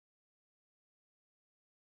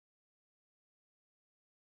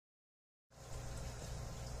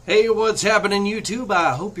Hey, what's happening, YouTube?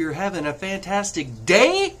 I hope you're having a fantastic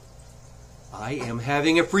day. I am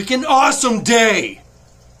having a freaking awesome day.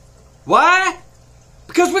 Why?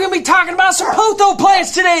 Because we're going to be talking about some Pothos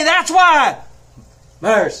plants today. That's why.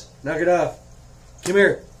 Myers, knock it off. Come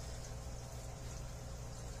here.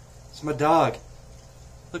 It's my dog.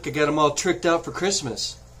 Look, I got him all tricked out for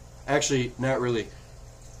Christmas. Actually, not really.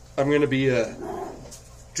 I'm going to be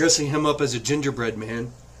dressing him up as a gingerbread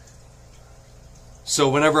man. So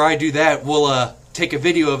whenever I do that, we'll take a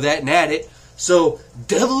video of that and add it. So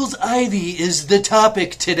Devil's Ivy is the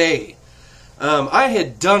topic today. I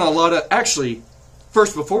had done a lot of... Actually,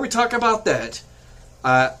 first, before we talk about that,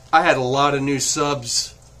 I had a lot of new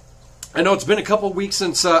subs. I know it's been a couple weeks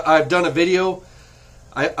since I've done a video.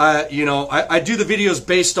 I do the videos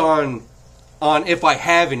based on if I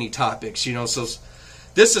have any topics, so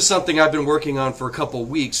this is something I've been working on for a couple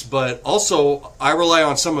weeks, but also I rely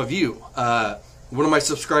on some of you. One of my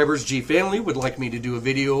subscribers, G Family, would like me to do a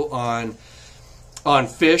video on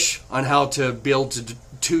fish, on how to be able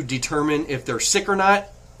to determine if they're sick or not,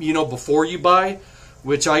 before you buy,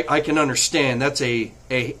 which I can understand. That's a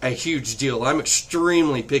huge deal. I'm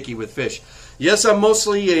extremely picky with fish. Yes, I'm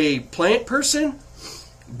mostly a plant person,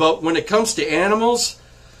 but when it comes to animals,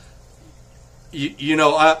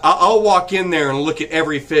 I'll walk in there and look at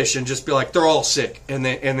every fish and just be like, they're all sick, and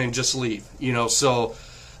then just leave. So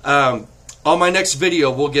on my next video,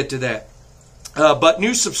 we'll get to that. But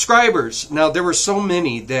new subscribers. Now, there were so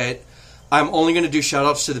many that I'm only going to do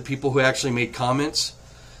shout-outs to the people who actually made comments.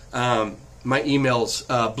 My emails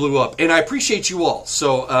blew up. And I appreciate you all.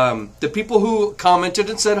 So the people who commented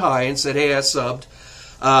and said hi and said, hey, I subbed.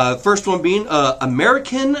 First one being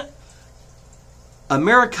Americana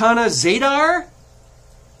Zadar.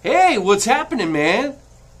 Hey, what's happening, man?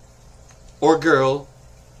 Or girl.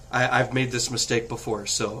 I've made this mistake before,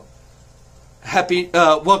 so... Happy,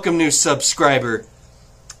 welcome new subscriber,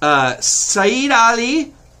 Saeed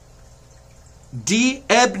Ali, D.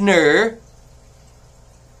 Ebner,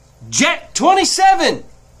 Jet 27,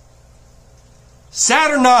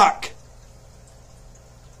 Saturnok,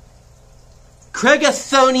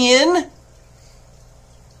 Craigathonian,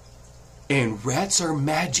 and Rats Are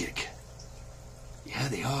Magic. Yeah,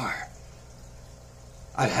 they are.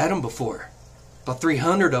 I've had them before. About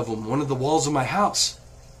 300 of them, one of the walls of my house.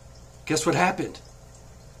 Guess what happened?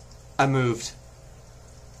 I moved.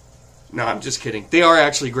 No, I'm just kidding. They are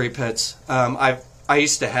actually great pets. I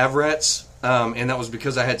used to have rats, and that was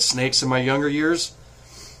because I had snakes in my younger years.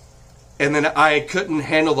 And then I couldn't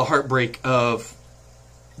handle the heartbreak of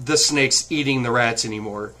the snakes eating the rats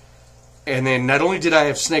anymore. And then not only did I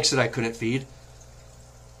have snakes that I couldn't feed,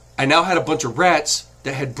 I now had a bunch of rats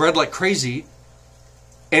that had bred like crazy,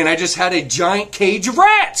 and I just had a giant cage of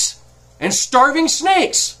rats and starving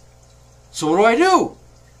snakes. So what do?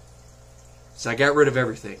 So I got rid of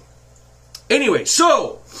everything. Anyway,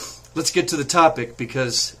 so let's get to the topic,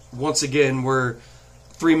 because once again we're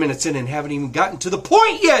 3 minutes in and haven't even gotten to the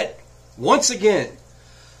point yet. Once again.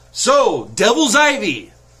 So, Devil's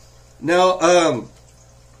Ivy. Now,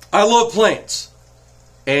 I love plants.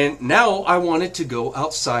 And now I wanted to go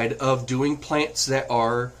outside of doing plants that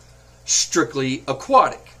are strictly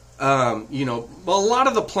aquatic. A lot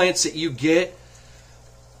of the plants that you get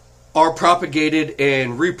are propagated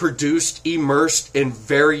and reproduced, immersed in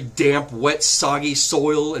very damp, wet, soggy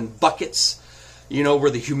soil and buckets, where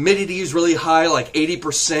the humidity is really high, like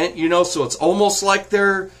 80%, so it's almost like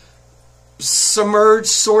they're submerged,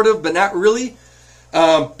 sort of, but not really.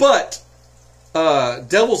 But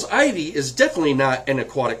Devil's Ivy is definitely not an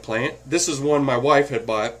aquatic plant. This is one my wife had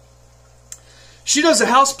bought. She does the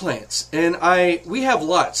house plants, and we have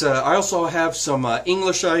lots. I also have some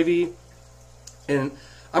English ivy, and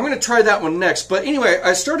I'm going to try that one next. But anyway,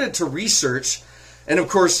 I started to research, and of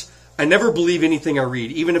course, I never believe anything I read,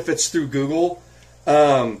 even if it's through Google.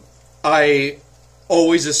 I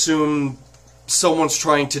always assume someone's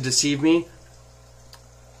trying to deceive me.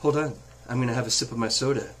 Hold on. I'm going to have a sip of my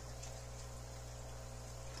soda.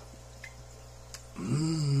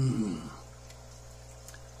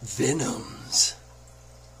 Venoms.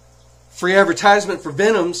 Free advertisement for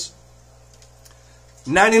Venoms.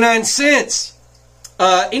 99 cents.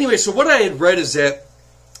 Anyway, so what I had read is that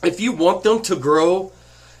if you want them to grow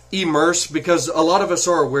immersed, because a lot of us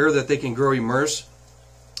are aware that they can grow immersed,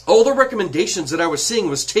 all the recommendations that I was seeing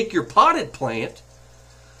was take your potted plant,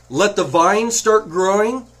 let the vine start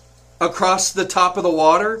growing across the top of the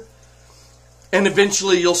water, and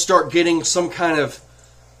eventually you'll start getting some kind of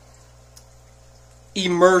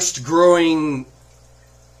immersed growing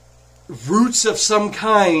roots of some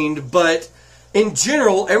kind, but in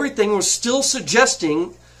general, everything was still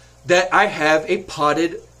suggesting that I have a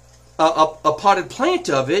potted a potted plant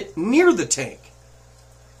of it near the tank.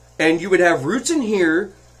 And you would have roots in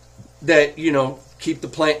here that, you know, keep the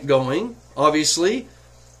plant going, obviously.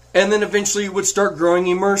 And then eventually you would start growing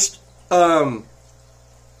immersed vines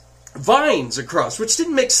across, which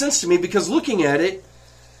didn't make sense to me because looking at it,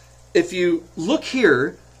 if you look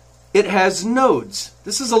here, it has nodes.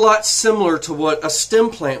 This is a lot similar to what a stem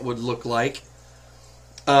plant would look like.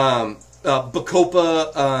 Bacopa,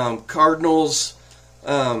 cardinals,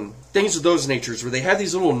 things of those natures where they have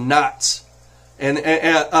these little knots. And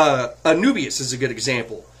Anubias is a good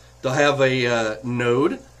example. They'll have a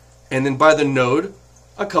node, and then by the node,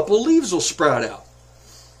 a couple leaves will sprout out.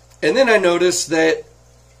 And then I noticed that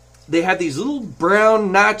they have these little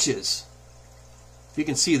brown notches. If you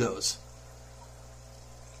can see those.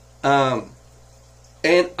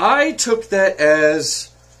 And I took that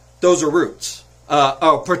as those are roots.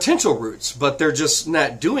 Potential roots, but they're just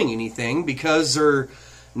not doing anything because they're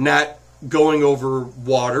not going over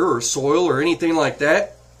water or soil or anything like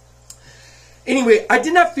that. Anyway, I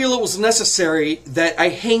did not feel it was necessary that I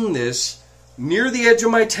hang this near the edge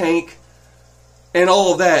of my tank and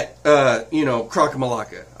all of that,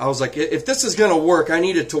 crock-a-malacca. I was like, if this is going to work, I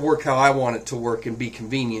need it to work how I want it to work and be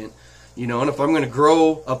convenient. You know, and if I'm going to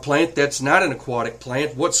grow a plant that's not an aquatic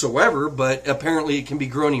plant whatsoever, but apparently it can be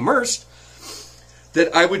grown immersed,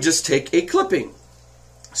 that I would just take a clipping.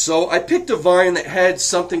 So I picked a vine that had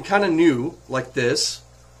something kind of new, like this,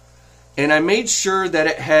 and I made sure that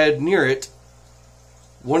it had near it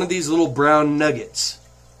one of these little brown nuggets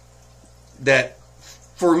that,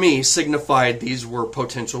 for me, signified these were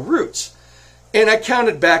potential roots. And I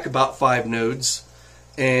counted back about 5 nodes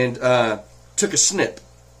and took a snip.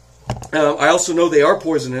 I also know they are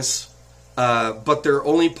poisonous, but they're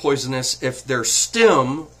only poisonous if their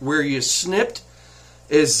stem, where you snipped,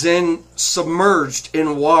 is then submerged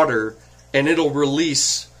in water, and it'll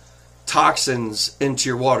release toxins into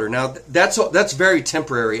your water. Now that's very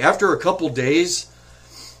temporary. After a couple days,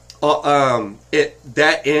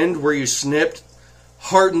 that end where you snipped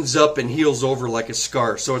hardens up and heals over like a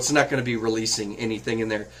scar, so it's not going to be releasing anything in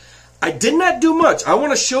there. I did not do much. I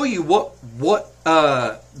want to show you what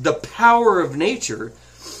the power of nature,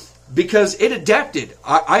 because it adapted.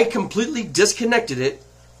 I completely disconnected it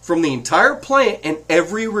from the entire plant and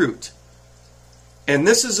every root. And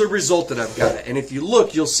this is a result that I've got. And if you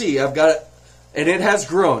look, you'll see I've got it, and it has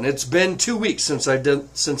grown. It's been 2 weeks since I've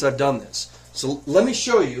done this. So let me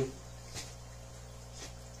show you.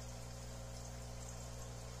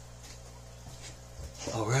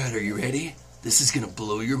 All right, are you ready? This is going to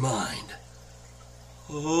blow your mind.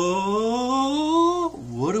 Oh,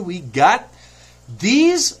 what do we got?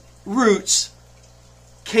 These roots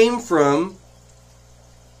came from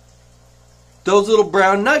those little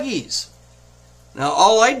brown nuggies. Now,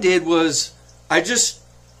 all I did was I just,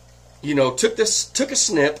 took a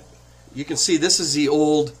snip. You can see this is the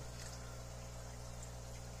old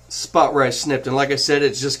spot where I snipped, and like I said,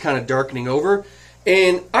 it's just kind of darkening over.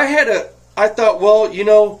 And I thought, well,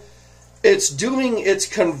 it's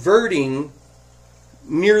converting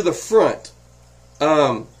near the front.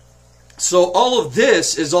 So all of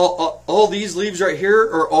this is all these leaves right here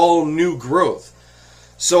are all new growth.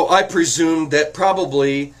 So I presumed that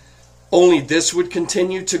probably only this would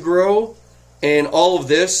continue to grow, and all of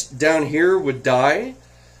this down here would die.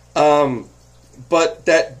 But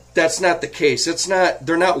that's not the case.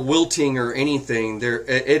 They're not wilting or anything.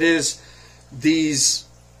 It is these,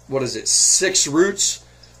 6 roots.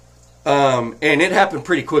 And it happened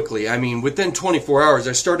pretty quickly. I mean, within 24 hours,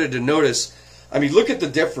 I started to notice. I mean, look at the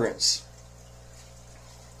difference.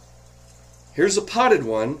 Here's a potted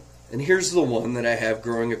one, and here's the one that I have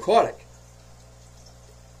growing aquatic.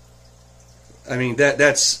 I mean,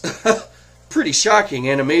 that's pretty shocking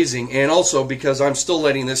and amazing. And also, because I'm still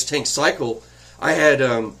letting this tank cycle, I had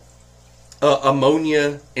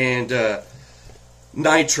ammonia and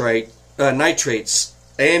nitrates and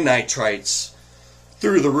nitrites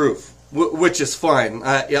through the roof, which is fine.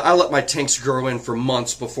 I let my tanks grow in for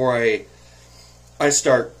months before I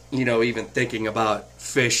start, even thinking about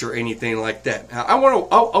fish or anything like that. I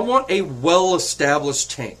want a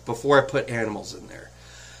well-established tank before I put animals in there.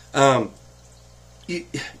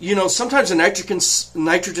 Sometimes a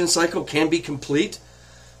nitrogen cycle can be complete,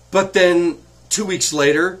 but then 2 weeks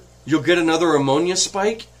later you'll get another ammonia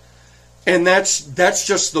spike. And that's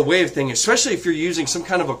just the way of thing, especially if you're using some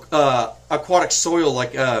kind of aquatic soil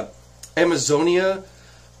like Amazonia.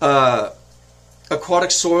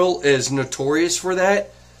 Aquatic soil is notorious for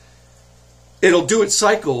that. It'll do its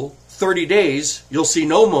cycle 30 days. You'll see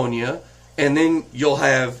no ammonia, and then you'll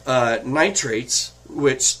have nitrates,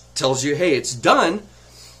 which tells you, hey, it's done.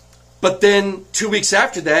 But then 2 weeks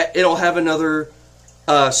after that, it'll have another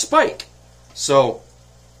spike. So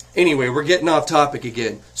anyway, we're getting off topic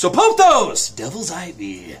again. So Pothos, devil's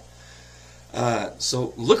ivy.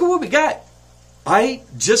 So look at what we got. I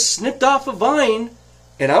just snipped off a vine,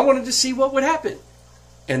 and I wanted to see what would happen.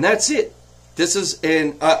 And that's it. This is,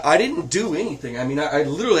 and I didn't do anything. I mean,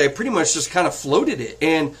 I pretty much just kind of floated it.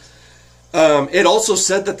 And it also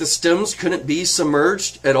said that the stems couldn't be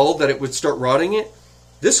submerged at all, that it would start rotting it.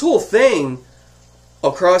 This whole thing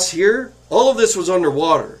across here, all of this was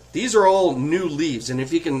underwater. These are all new leaves. And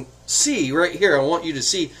if you can see right here, I want you to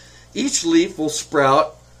see, each leaf will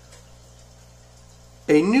sprout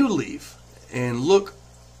a new leaf. And look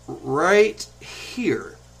right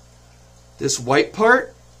here. This white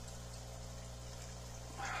part,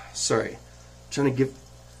 sorry, I'm trying to give,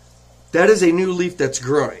 that is a new leaf that's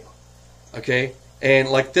growing. Okay? And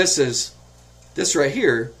like this right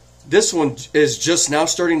here, this one is just now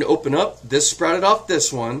starting to open up. This sprouted off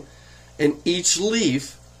this one, and each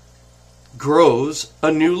leaf grows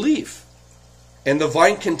a new leaf. And the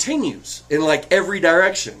vine continues in like every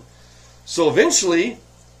direction. So eventually,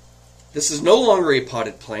 this is no longer a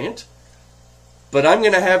potted plant, but I'm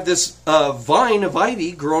going to have this vine of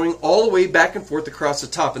ivy growing all the way back and forth across the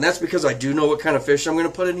top. And that's because I do know what kind of fish I'm going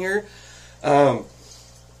to put in here.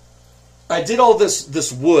 I did all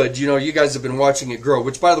this wood. You know, you guys have been watching it grow,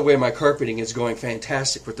 which, by the way, my carpeting is going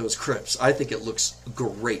fantastic with those crypts. I think it looks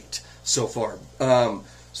great so far.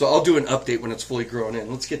 So I'll do an update when it's fully grown in.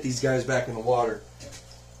 Let's get these guys back in the water.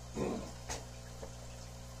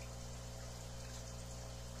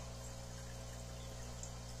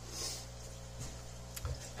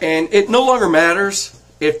 And it no longer matters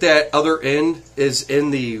if that other end is in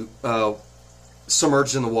the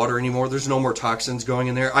submerged in the water anymore. There's no more toxins going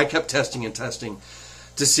in there. I kept testing and testing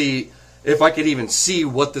to see if I could even see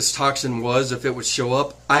what this toxin was, if it would show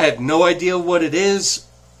up. I have no idea what it is,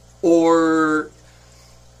 or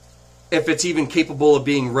if it's even capable of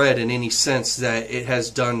being read in any sense that it has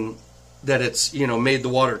done, that it's, you know, made the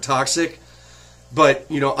water toxic. But,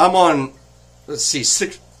 you know, I'm on, let's see,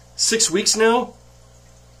 six weeks now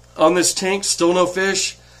on this tank, still no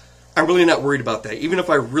fish. I'm really not worried about that. Even if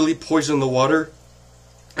I really poison the water,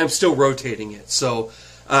 I'm still rotating it. So,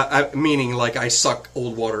 meaning like I suck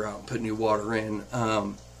old water out and put new water in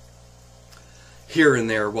here and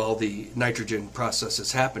there while the nitrogen process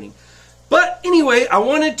is happening. But anyway, I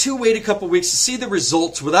wanted to wait a couple weeks to see the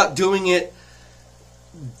results without doing it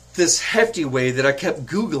this hefty way that I kept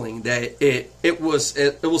Googling. That it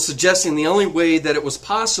was suggesting the only way that it was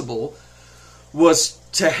possible was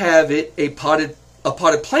to have it a potted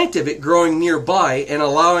plant of it growing nearby and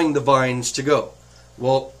allowing the vines to go.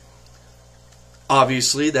 Well,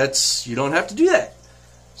 obviously you don't have to do that.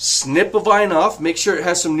 Snip a vine off, make sure it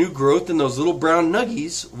has some new growth, and those little brown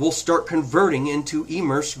nuggies will start converting into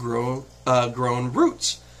immersed grown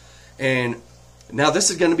roots. And now this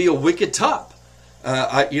is going to be a wicked top.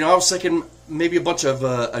 I was thinking maybe a bunch of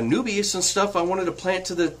anubias and stuff I wanted to plant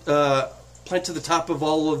to the top of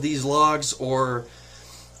all of these logs, or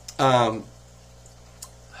I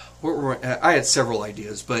had several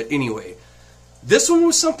ideas, but anyway, this one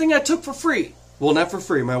was something I took for free. Well, not for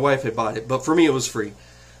free, my wife had bought it, but for me it was free.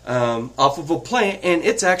 Off of a plant, and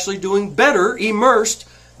it's actually doing better immersed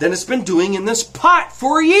than it's been doing in this pot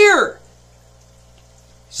for a year.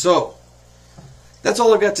 So, that's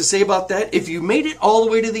all I've got to say about that. If you made it all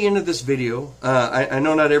the way to the end of this video, I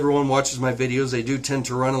know not everyone watches my videos. They do tend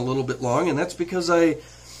to run a little bit long, and that's because I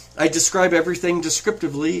describe everything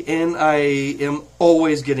descriptively, and I am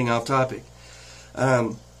always getting off topic.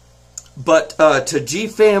 But to G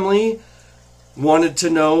Family wanted to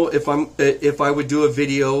know if I would do a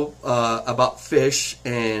video about fish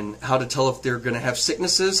and how to tell if they're going to have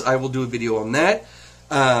sicknesses. I will do a video on that.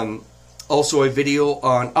 Also a video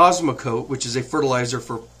on Osmocote, which is a fertilizer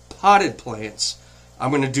for potted plants. I'm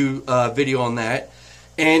going to do a video on that.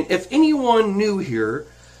 And if anyone new here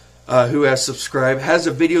who has subscribed has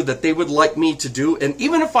a video that they would like me to do, and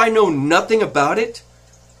even if I know nothing about it,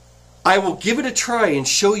 I will give it a try and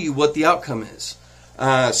show you what the outcome is.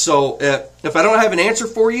 So if I don't have an answer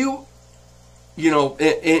for you,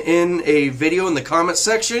 in a video in the comment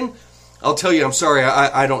section, I'll tell you, I'm sorry,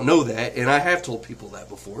 I don't know that, and I have told people that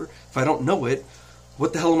before. If I don't know it,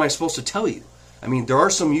 what the hell am I supposed to tell you? I mean, there are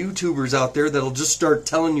some YouTubers out there that'll just start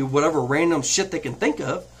telling you whatever random shit they can think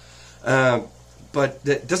of, but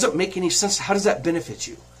that doesn't make any sense. How does that benefit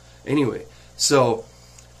you? Anyway, so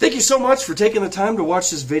thank you so much for taking the time to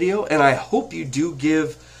watch this video, and I hope you do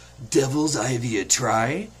give Devil's Ivy a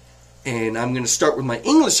try. And I'm going to start with my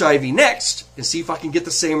English Ivy next and see if I can get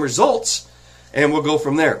the same results, and we'll go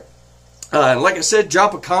from there. Like I said,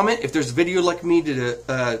 drop a comment. If there's a video you'd like me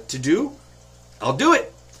to do, I'll do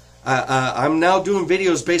it. I'm now doing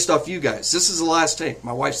videos based off you guys. This is the last tank.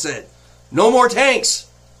 My wife said, no more tanks.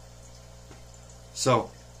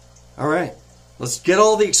 So, all right. Let's get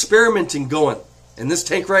all the experimenting going in this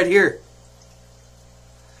tank right here.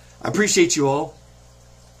 I appreciate you all.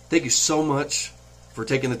 Thank you so much for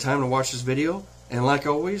taking the time to watch this video. And like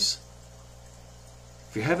always,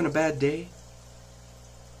 if you're having a bad day,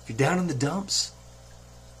 if you're down in the dumps,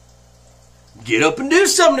 get up and do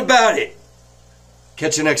something about it.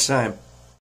 Catch you next time.